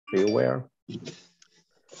be aware.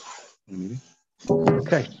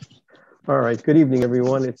 Okay. All right. Good evening,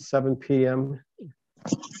 everyone. It's 7 p.m.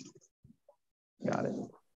 Got it.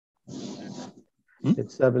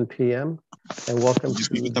 It's 7 p.m. and welcome to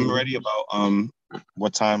speak with them already about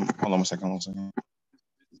what time? Hold on one second.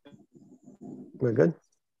 We're good.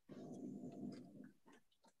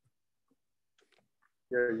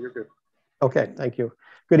 Yeah, you're good. Okay, thank you.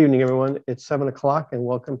 Good evening, everyone. It's 7 o'clock and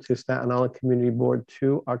welcome to Staten Island Community Board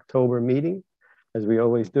 2 October meeting. As we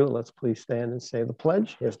always do, let's please stand and say the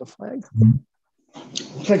pledge. Here's the flag.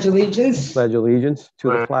 Pledge allegiance. Pledge allegiance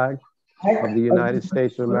to the flag of the United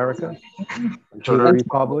States of America and to the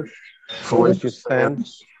republic for which it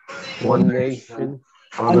stands, one nation,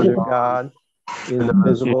 under God,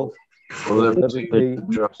 indivisible, with liberty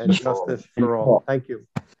and justice for all. Thank you.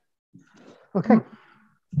 Okay.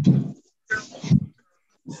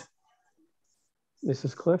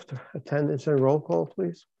 Mrs. Clift, attendance and roll call,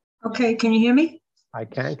 please. Okay, can you hear me? I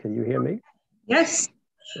can. Can you hear me? Yes.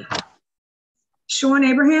 Sean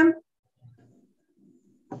Abraham.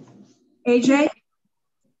 AJ.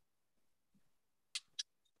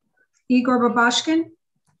 Igor Babashkin.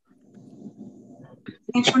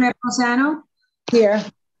 Antoinette Bolzano. Here.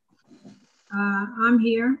 I'm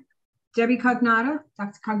here. Debbie Cognata.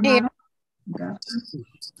 Dr. Cognata. Here.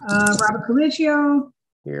 Robert Coligio.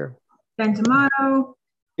 Here. Ben D'Amato.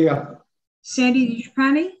 Here. Sandy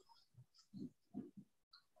DiGiapani.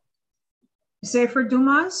 Safer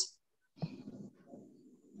Dumas.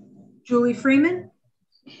 Julie Freeman.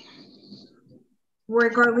 Roy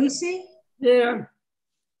Garlisi. Here.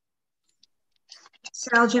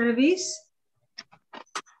 Sal Genovese.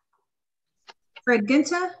 Fred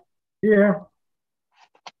Ginta. Here.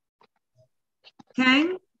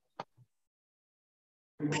 Kang.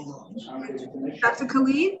 Dr.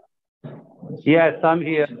 Khalid. Yes, I'm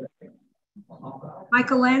here.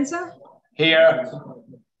 Michael Lanza. Here.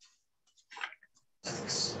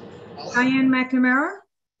 Diane McNamara.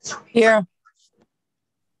 Here.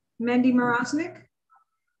 Mendy Moroznik.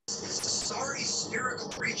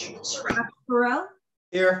 Dr. Burrell.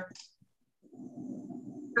 Here.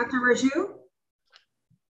 Dr. Raju.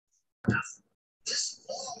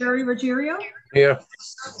 Jerry Ruggiero. Here.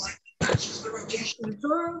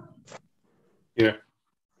 Here.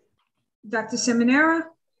 Dr. Seminara.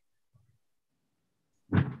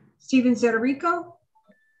 Steven Zederico.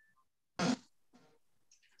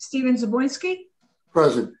 Steven Zaboyski.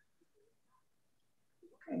 Present.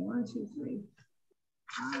 Okay, 1, 2, 3,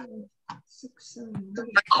 5, 6, 7,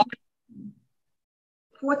 8,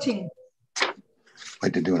 14.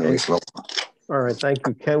 Like they're doing it really slow. All right, thank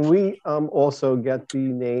you. Can we also get the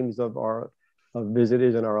names of our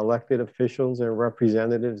visitors and our elected officials and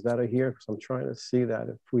representatives that are here? Because I'm trying to see that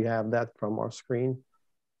if we have that from our screen.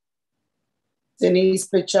 Denise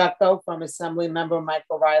Pacheco from Assembly Member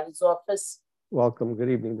Michael Riley's office. Welcome. Good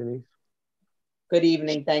evening, Denise. Good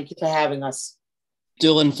evening. Thank you for having us.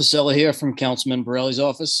 Dylan Fasella here from Councilman Borelli's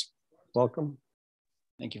office. Welcome.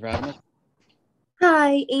 Thank you for having us.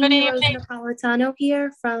 Hi, Amy Rose Napolitano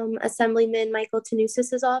here from Assemblyman Michael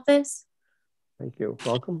Tanousis' office. Thank you.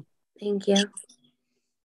 Welcome. Thank you.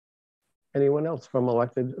 Anyone else from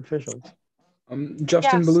elected officials?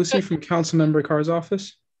 Justin Belusi from Councilmember Carr's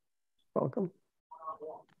office. Welcome.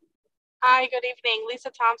 Hi, good evening.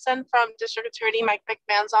 Lisa Thompson from District Attorney Mike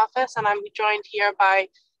McMahon's office, and I'm joined here by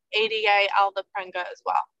ADA Alda Prenga as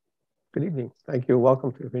well. Good evening. Thank you.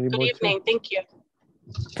 Welcome to the Community Board. Good evening. Thank you.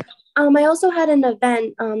 I also had an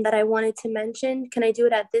event that I wanted to mention. Can I do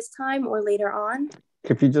it at this time or later on?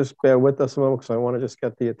 If you just bear with us a moment, because I want to just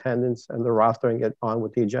get the attendance and the roster and get on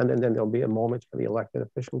with the agenda, and then there'll be a moment for the elected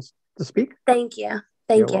officials to speak. Thank you.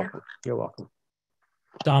 Thank you. Welcome. You're welcome.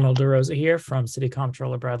 Donald DeRosa here from City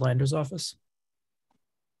Comptroller Brad Lander's office.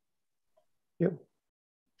 You.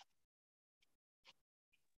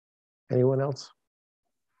 Anyone else?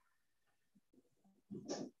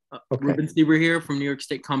 Okay. Ruben Stieber here from New York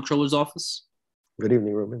State Comptroller's office. Good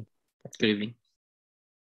evening, Ruben. Good evening.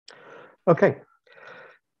 Okay.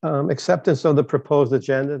 Acceptance of the proposed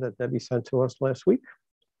agenda that Debbie sent to us last week.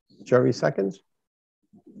 Jerry seconds.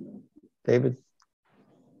 David.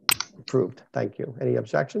 Approved. Thank you. Any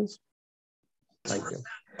objections? Thank you.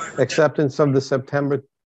 Acceptance of the September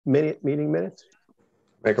meeting minutes.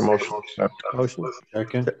 Make a motion to accept. Motion.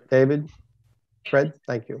 Second. David. Fred.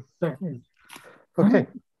 Thank you. Okay.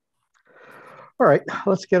 All right.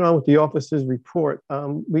 Let's get on with the office's report.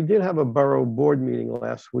 We did have a borough board meeting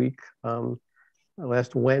last week,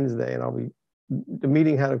 last Wednesday, and the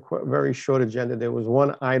meeting had a very short agenda. There was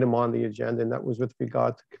one item on the agenda, and that was with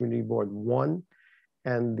regard to Community Board 1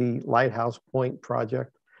 and the Lighthouse Point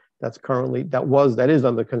project. that is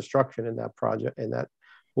under construction in that project, in that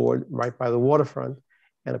board right by the waterfront.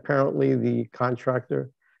 And apparently the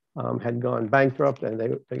contractor had gone bankrupt, and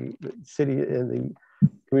the city and the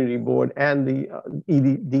community board and the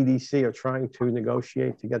DDC are trying to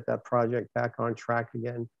negotiate to get that project back on track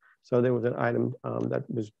again. So there was an item that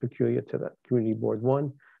was peculiar to that community board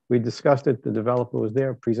one. We discussed it, the developer was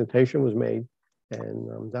there, presentation was made,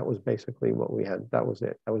 and that was basically what we had. That was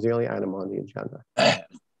it. That was the only item on the agenda.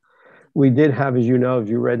 We did have, as you know, if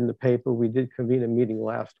you read in the paper, we did convene a meeting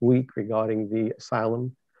last week regarding the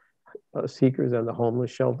asylum seekers and the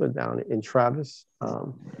homeless shelter down in Travis.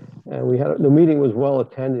 And we had, the meeting was well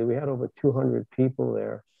attended. We had over 200 people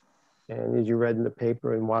there. And as you read in the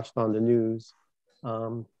paper and watched on the news,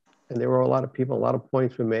 and there were a lot of people, a lot of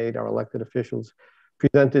points were made. Our elected officials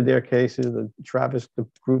presented their cases. The Travis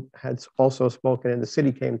group had also spoken, and the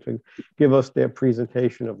city came to give us their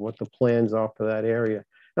presentation of what the plans are for that area.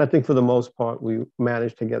 And I think for the most part, we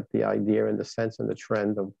managed to get the idea and the sense and the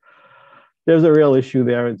trend of there's a real issue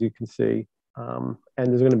there, as you can see. And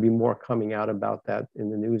there's going to be more coming out about that in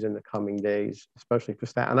the news in the coming days, especially for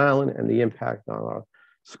Staten Island and the impact on our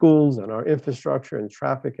schools and our infrastructure and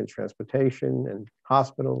traffic and transportation and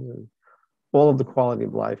hospitals and all of the quality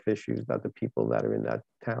of life issues that the people that are in that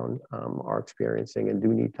town are experiencing and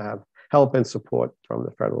do need to have help and support from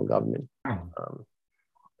the federal government.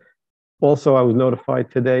 Also, I was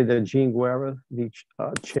notified today that Gene Guerra, the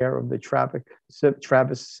chair of the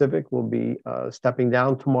Travis Civic, will be stepping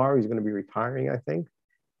down tomorrow. He's going to be retiring, I think,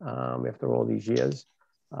 after all these years.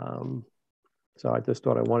 So I just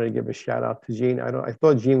thought I wanted to give a shout out to Gene. I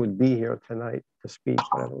thought Gene would be here tonight to speak,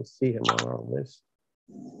 but I don't see him on our list.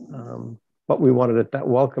 But we wanted to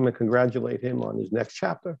welcome and congratulate him on his next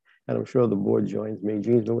chapter. And I'm sure the board joins me.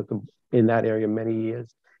 Gene's been with them in that area many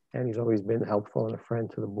years, and he's always been helpful and a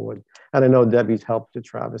friend to the board. And I know Debbie's helped the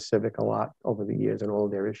Travis Civic a lot over the years and all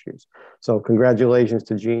of their issues. So congratulations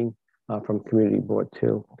to Gene from Community Board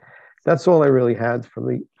 2. That's all I really had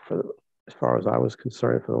as far as I was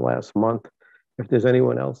concerned for the last month. If there's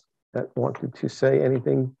anyone else that wanted to say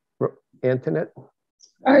anything, Antoinette?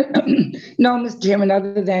 No, Mr. Chairman,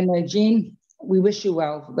 other than Gene, we wish you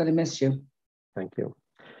well. We're going to miss you. Thank you.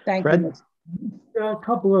 Thank Fred? you. A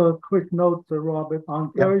couple of quick notes, Robert.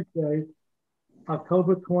 On Thursday,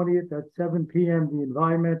 October 20th at 7 p.m., the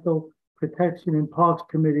Environmental Protection and Parks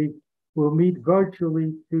Committee will meet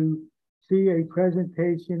virtually to see a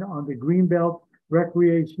presentation on the Greenbelt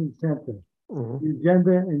Recreation Center. The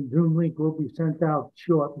agenda and Zoom link will be sent out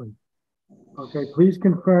shortly. Okay, please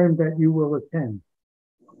confirm that you will attend.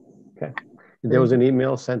 Okay. There was an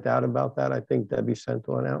email sent out about that. I think Debbie sent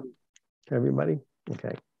one out to everybody.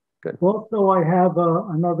 Okay, good. Also, I have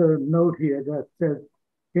another note here that says,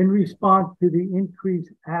 in response to the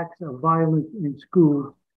increased acts of violence in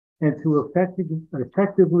schools and to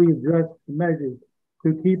effectively address the measures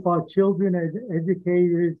to keep our children and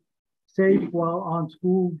educators safe while on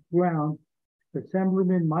school grounds,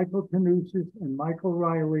 Assemblyman Michael Panousis and Michael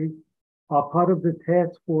Riley are part of the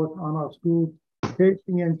task force on our school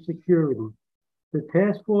safety and security. The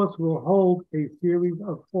task force will hold a series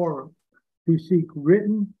of forums to seek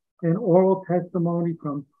written and oral testimony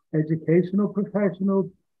from educational professionals,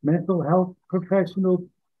 mental health professionals,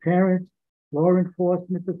 parents, law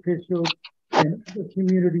enforcement officials, and other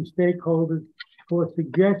community stakeholders for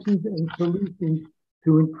suggestions and solutions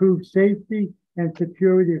to improve safety and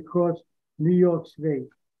security across New York State.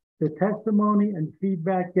 The testimony and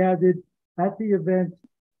feedback gathered at the event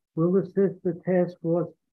will assist the task force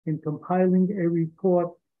in compiling a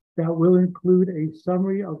report that will include a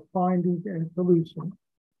summary of findings and solutions.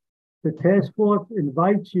 The task force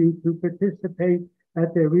invites you to participate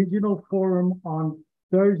at their regional forum on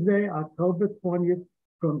Thursday, October 20th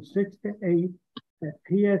from 6 to 8 at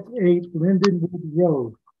PS 8 Lindenwood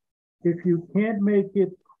Road. If you can't make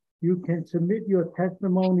it, you can submit your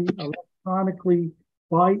testimony electronically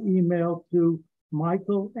by email to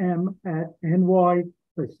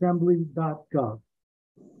michaelm@nyassembly.gov.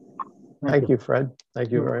 Thank you, Fred.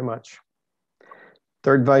 Thank you very much.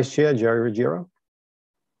 Third Vice Chair, Jerry Ruggiero.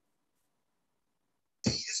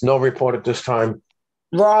 No report at this time.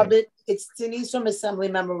 Robert, it's Denise from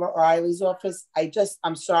Assemblymember Riley's office.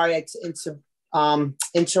 I'm sorry to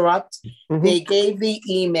interrupt. They gave the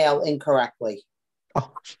email incorrectly.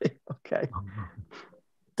 Oh, okay.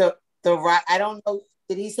 I don't know.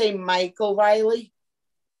 Did he say Michael Riley?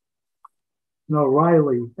 No,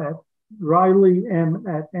 Riley at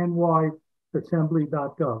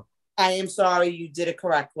RileyM@nyassembly.gov. I am sorry, you did it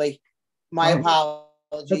correctly. My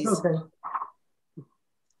apologies. That's okay.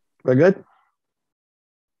 We're good?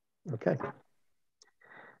 Okay.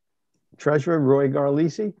 Treasurer Roy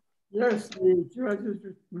Garlisi. Yes, the treasurer's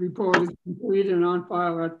report is complete and on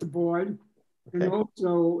file at the board. And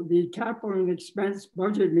also the capital and expense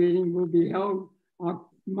budget meeting will be held on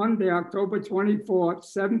Monday, October 24th,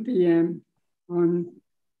 7 p.m. on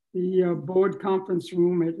the board conference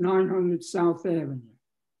room at 900 South Avenue.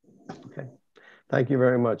 Okay, thank you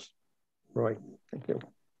very much, Roy. Thank you.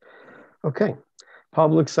 Okay,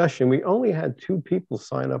 public session. We only had 2 people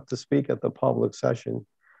sign up to speak at the public session.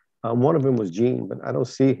 One of them was Gene, but I don't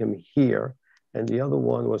see him here. And the other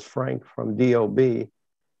one was Frank from DOB.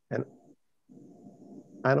 And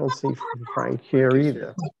I don't see Frank here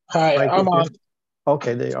either. Hi, Frank, I'm on.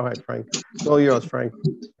 Okay, there you are. All right, Frank. It's all yours, Frank.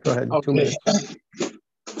 Go ahead, Okay. 2 minutes.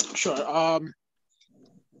 Sure.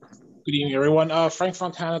 Good evening, everyone. Frank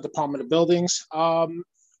Fontana, Department of Buildings.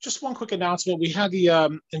 Just one quick announcement. We had the,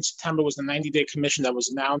 in September was the 90-day commission that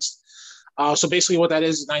was announced. So basically what that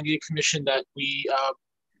is, a 90-day commission that we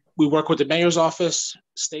work with the mayor's office,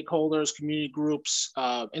 stakeholders, community groups,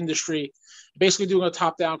 industry, basically doing a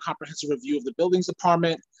top-down comprehensive review of the buildings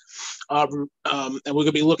department. And we're going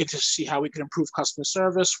to be looking to see how we can improve customer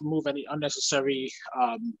service, remove any unnecessary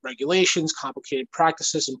regulations, complicated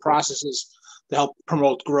practices and processes to help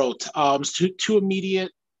promote growth. Two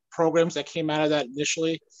immediate programs that came out of that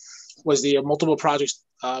initially was the multiple projects,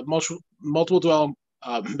 multiple development,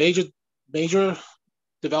 major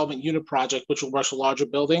development unit project, which will rush larger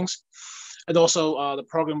buildings. And also the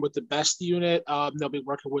program with the best unit, they'll be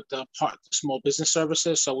working with the small business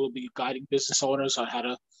services. So we'll be guiding business owners on how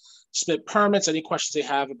to submit permits, any questions they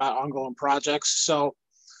have about ongoing projects. So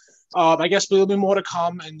I guess there'll be more to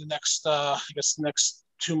come in the next, next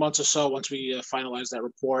 2 months or so once we finalize that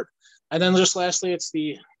report. And then just lastly, it's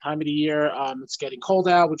the time of the year. It's getting cold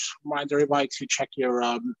out, which reminds everybody to check your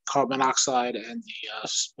carbon monoxide and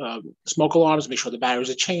the smoke alarms, make sure the batteries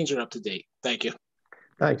are changed and up to date. Thank you.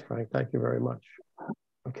 Thanks, Frank. Thank you very much.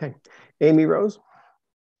 Okay. Amy Rose?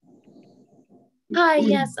 Hi,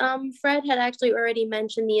 yes. Fred had actually already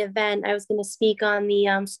mentioned the event. I was going to speak on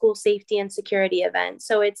the school safety and security event.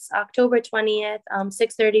 So it's October 20th,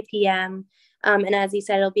 6:30 p.m. And as he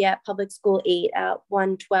said, it'll be at Public School 8 at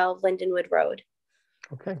 112 Lindenwood Road.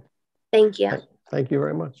 Okay. Thank you. Thank you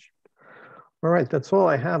very much. All right, that's all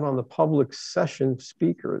I have on the public session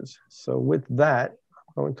speakers. So with that,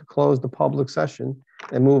 I'm going to close the public session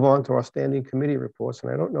and move on to our standing committee reports.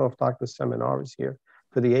 And I don't know if Dr. Seminar is here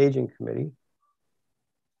for the Aging Committee.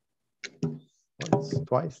 Once,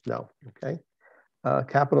 twice? No. Okay.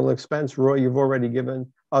 Capital expense, Roy, you've already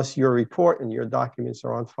given us your report and your documents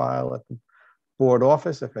are on file at the board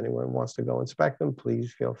office. If anyone wants to go inspect them,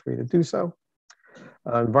 please feel free to do so.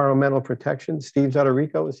 Environmental protection, Steve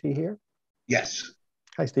Zederico, is he here? Yes.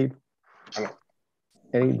 Hi, Steve. Hello.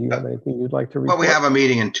 Do you have anything you'd like to report? Well, we have a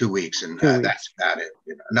meeting in 2 weeks, and 2 weeks. that's about it.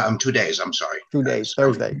 No, 2 days. I'm sorry. 2 days,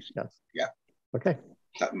 Thursdays. Yes. Yeah. Okay.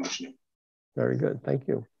 Not much new. Very good. Thank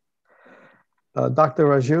you. Dr.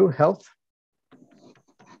 Raju, health.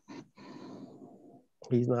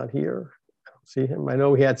 He's not here. I don't see him. I know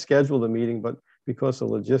we had scheduled a meeting, but because of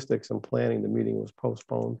logistics and planning, the meeting was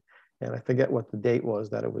postponed. And I forget what the date was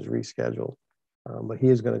that it was rescheduled. But he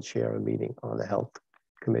is going to chair a meeting on the health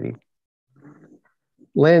committee.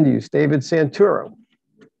 Land use, David Santuro.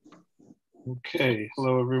 Okay,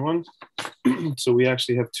 hello everyone. So we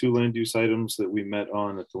actually have 2 land use items that we met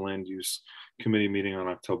on at the land use committee meeting on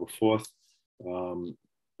October 4th.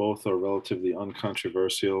 Both are relatively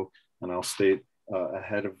uncontroversial, and I'll state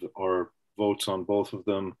ahead of our votes on both of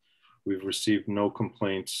them, we've received no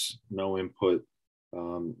complaints, no input,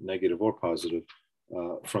 negative or positive,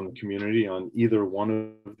 from the community on either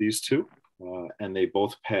one of these 2. And they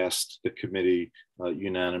both passed the committee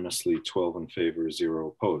unanimously, 12 in favor, 0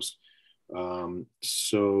 opposed.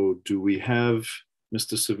 So do we have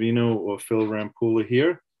Mr. Savino or Phil Rampula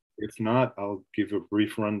here? If not, I'll give a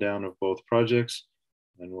brief rundown of both projects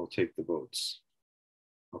and we'll take the votes.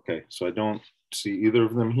 Okay, so I don't see either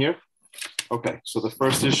of them here. Okay, so the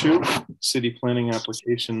first issue, city planning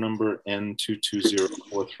application number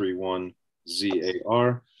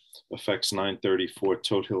N220431ZAR, affects 934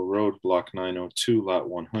 Tote Hill Road, block 902, lot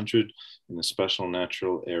 100 in the Special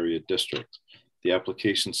Natural Area District. The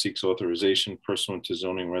application seeks authorization pursuant to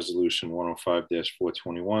zoning resolution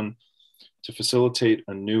 105-421 to facilitate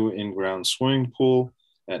a new in-ground swimming pool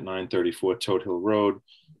at 934 Tote Hill Road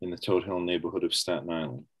in the Tote Hill neighborhood of Staten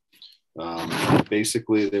Island.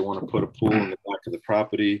 Basically, they want to put a pool in the back of the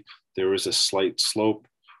property. There is a slight slope.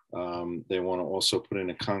 They want to also put in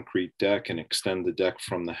a concrete deck and extend the deck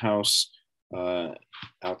from the house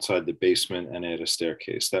outside the basement and add a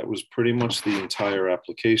staircase. That was pretty much the entire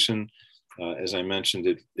application. As I mentioned,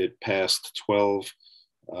 it passed 12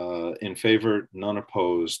 in favor, none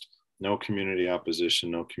opposed, no community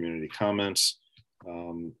opposition, no community comments.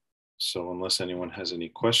 So unless anyone has any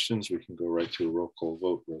questions, we can go right to a roll call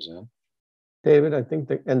vote, Roseanne. David, I think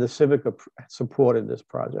and the Civic supported this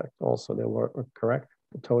project also. They were correct,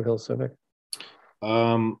 the Toad Hill Civic.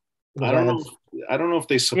 I don't know if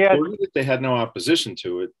they supported it. They had no opposition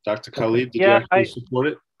to it. Dr. Khalid, did you actually support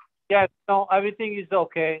it? Yeah, no, everything is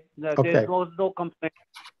okay. There's no complaint.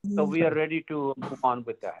 So we are ready to move on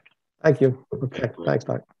with that. Thank you. Okay, thanks,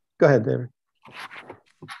 Doc. Go ahead, David.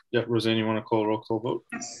 Yeah, Roseanne, you want to call a roll call vote?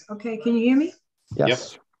 Yes. Okay, can you hear me?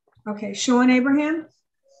 Yes. Yep. Okay, Sean Abraham?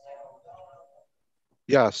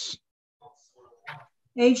 Yes.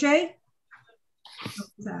 AJ?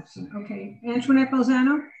 He's absent. Okay, Antoinette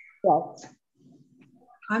Bolzano? Yes.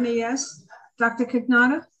 I'm a yes. Dr.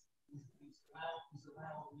 Cagnata?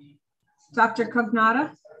 Dr.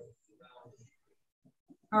 Cagnata?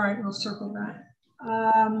 All right, we'll circle back.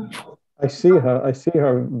 I see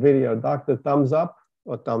her video. Doctor, thumbs up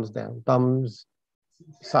or thumbs down? Thumbs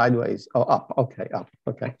sideways. Oh, up. Okay, up.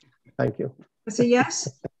 Okay. Thank you. It's a yes?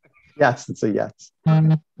 Yes, it's a yes.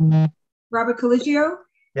 Robert Coligio?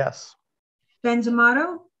 Yes. Ben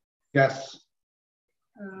Zamato? Yes.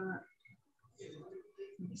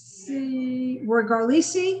 Let's see. Roy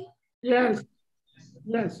Garlisi? Yes.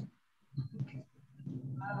 Yes.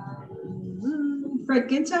 Fred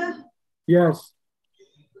Ginta? Yes.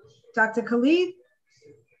 Dr. Khalid?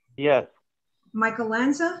 Yes. Michael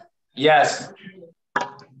Lanza? Yes.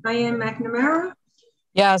 Diane McNamara?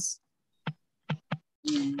 Yes.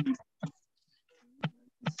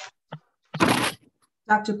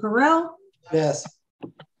 Dr. Perel? Yes.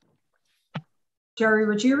 Jerry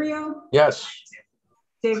Ruggiero? Yes.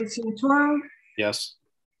 David Santoro? Yes.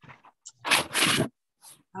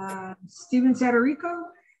 Steven Zadarico?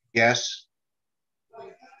 Yes.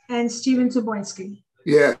 And Steven Zaboinski.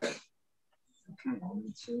 Yes. Okay,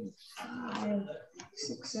 1, 2, 5,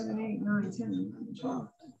 6, 7, 8, 9, 10, 11, 12,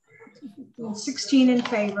 15, 16 in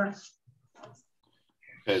favor.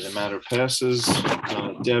 Okay, the matter passes.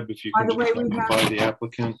 Deb, if you By can the way, just we notify have- the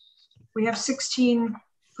applicant. We have 16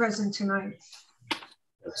 present tonight.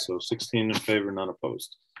 So 16 in favor, none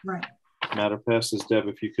opposed. Right. Matter passes. Deb,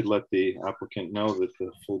 if you could let the applicant know that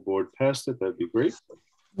the full board passed it, that'd be great.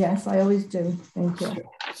 Yes, I always do. Thank you.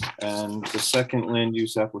 And the second land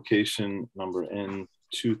use application number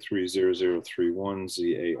N230031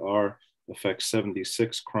 ZAR affects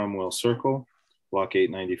 76 Cromwell Circle, block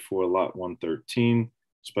 894, lot 113,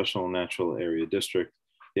 special natural area district.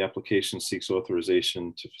 The application seeks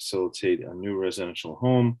authorization to facilitate a new residential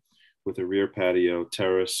home with a rear patio,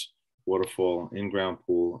 terrace, waterfall, in-ground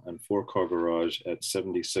pool, and 4-car garage at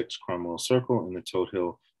 76 Cromwell Circle in the Toad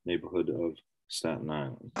Hill neighborhood of Staten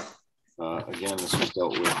Island. Again, this was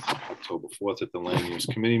dealt with October 4th at the Land Use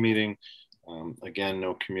Committee meeting. Again,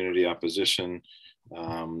 no community opposition.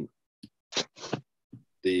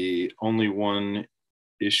 The only one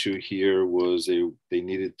issue here was they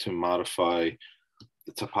needed to modify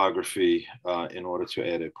the topography in order to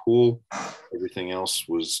add a pool. Everything else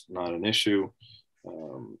was not an issue.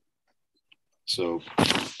 So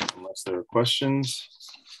unless there are questions,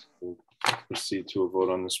 we'll proceed to a vote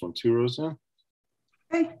on this one too, Roseanne.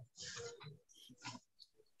 Okay.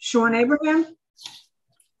 Sean Abraham?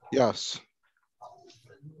 Yes.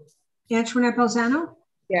 Antoinette Bolzano?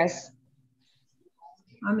 Yes.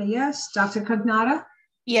 I'm a yes. Dr. Cagnata?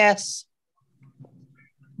 Yes.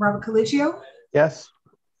 Robert Coligio? Yes.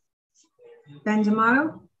 Ben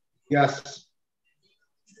D'Amato? Yes.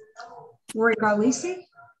 Roy Garlisi?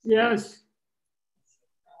 Yes.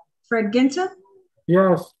 Fred Ginta?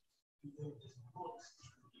 Yes.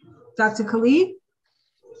 Dr. Khalid?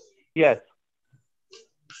 Yes.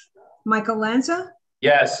 Michael Lanza?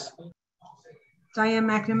 Yes. Diane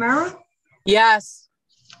McNamara? Yes.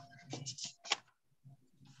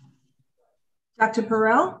 Dr.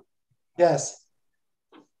 Perel? Yes.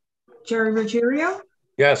 Jerry Ruggiero?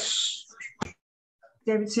 Yes.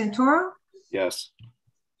 David Santoro? Yes.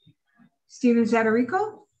 Steven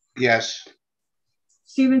Zadarico? Yes.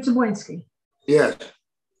 Steven Zaboinski? Yes.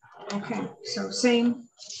 Okay, so same,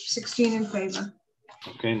 16 in favor.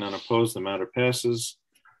 Okay, none opposed. The matter passes.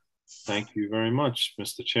 Thank you very much,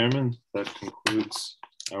 Mr. Chairman. That concludes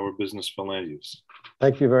our business for land use.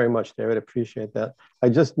 Thank you very much, David. Appreciate that. I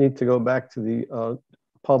just need to go back to the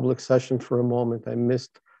public session for a moment. I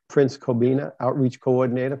missed Prince Kobina, Outreach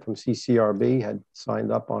Coordinator from CCRB, had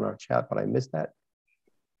signed up on our chat, but I missed that.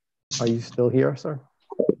 Are you still here, sir?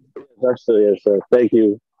 I'm still here, sir. Thank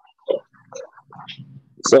you.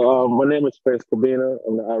 So my name is Prince Kobina.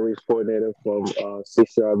 I'm the Outreach Coordinator from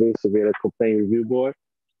CCRB, Severe Complaint Review Board.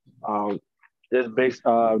 This based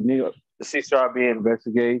New York, the CCRB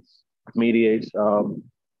investigates mediates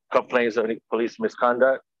complaints of police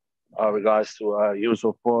misconduct regards to use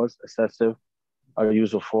of force, excessive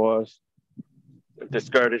use of force,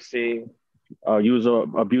 discourtesy, abuse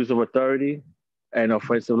of authority, and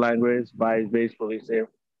offensive language, bias-based policing,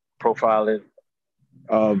 profiling.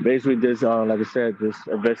 Basically, this, like I said, this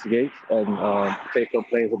investigates and take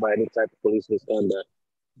complaints about any type of police misconduct.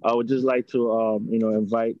 I would just like to,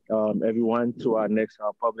 invite everyone to our next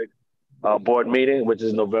public board meeting, which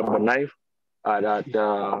is November 9th at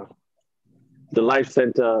the Life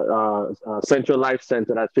Center, Central Life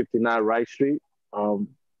Center at 59 Wright Street,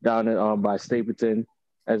 down by Staten.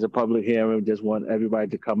 As a public hearing, just want everybody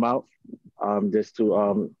to come out, just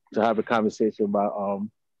to have a conversation about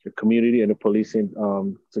the community and the policing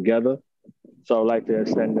together. So I'd like to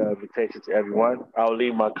extend the invitation to everyone. I'll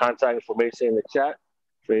leave my contact information in the chat.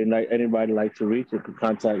 For anybody like to reach, you can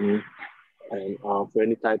contact me and for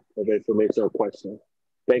any type of information or question.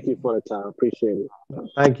 Thank you for the time. Appreciate it.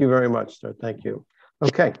 Thank you very much, sir. Thank you.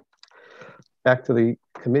 Okay. Back to the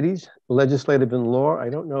committees. Legislative and law. I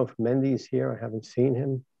don't know if Mendy's here. I haven't seen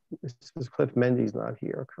him. Mrs. Cliff Mendy's not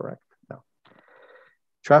here, correct? No.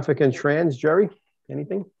 Traffic and trans, Jerry,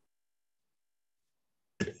 anything?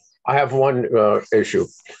 I have one issue.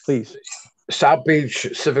 Please. South Beach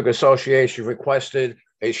Civic Association requested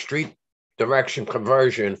a street direction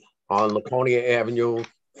conversion on Laconia Avenue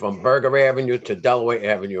from Berger Avenue to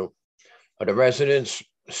Delaware Avenue. The residents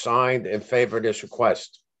signed in favor of this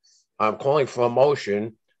request. I'm calling for a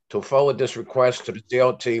motion to forward this request to the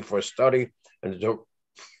DOT for a study and the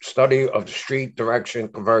study of the street direction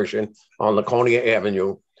conversion on Laconia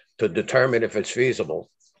Avenue to determine if it's feasible.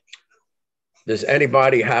 Does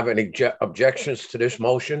anybody have any objections to this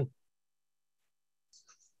motion?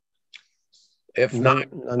 If not,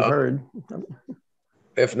 unheard.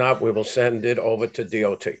 If not, we will send it over to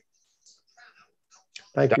DOT.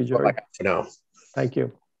 Thank you, Jerry. For now. Thank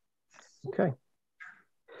you. Okay.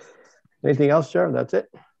 Anything else, Jerry? That's it?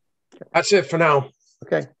 That's it for now.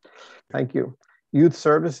 Okay. Thank you. Youth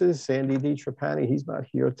Services, Sandy D. Trapani, he's not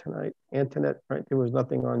here tonight. Antoinette, right? There was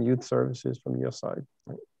nothing on Youth Services from your side,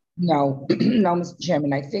 right? No, no, Mr.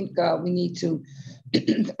 Chairman. I think we need to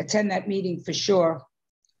attend that meeting for sure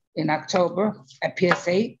in October at PS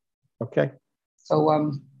 8. Okay. So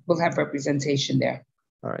we'll have representation there.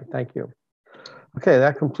 All right, thank you. Okay,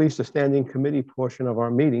 that completes the standing committee portion of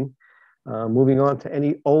our meeting. Moving on to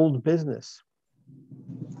any old business.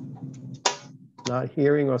 Not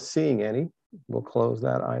hearing or seeing any. We'll close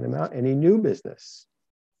that item out. Any new business?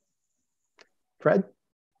 Fred?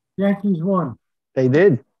 Yankees won. They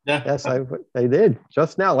did. Yeah. Yes, they did.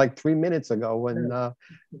 Just now, like 3 minutes ago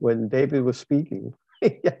when David was speaking.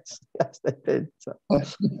 yes, they did. So,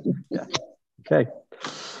 yeah. Okay.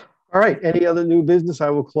 All right. Any other new business? I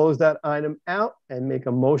will close that item out and make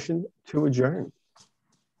a motion to adjourn.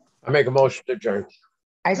 I make a motion to adjourn.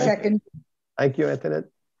 I second. Thank you, Antoinette.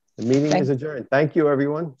 The meeting is adjourned. Thank you,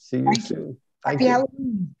 everyone. See you soon. Thank you.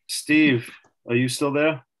 Steve, are you still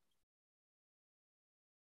there?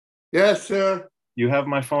 Yes, sir. You have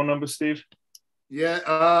my phone number, Steve?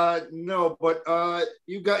 Yeah, no, but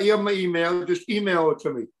you have my email. Just email it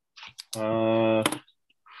to me.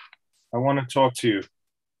 I want to talk to you.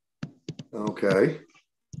 Okay.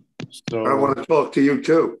 So I want to talk to you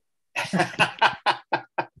too.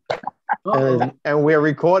 And we're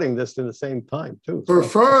recording this at the same time too. So.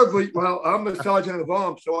 Preferably, well, I'm a sergeant of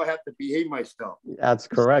arms, so I have to behave myself. That's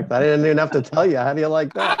correct. I didn't even have to tell you. How do you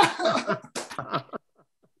like that?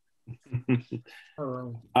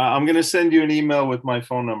 I'm going to send you an email with my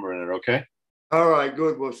phone number in it, okay? All right,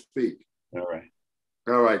 good. We'll speak. All right.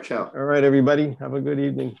 All right, ciao. All right, everybody. Have a good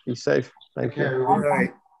evening. Be safe. Thank you. All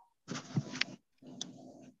right.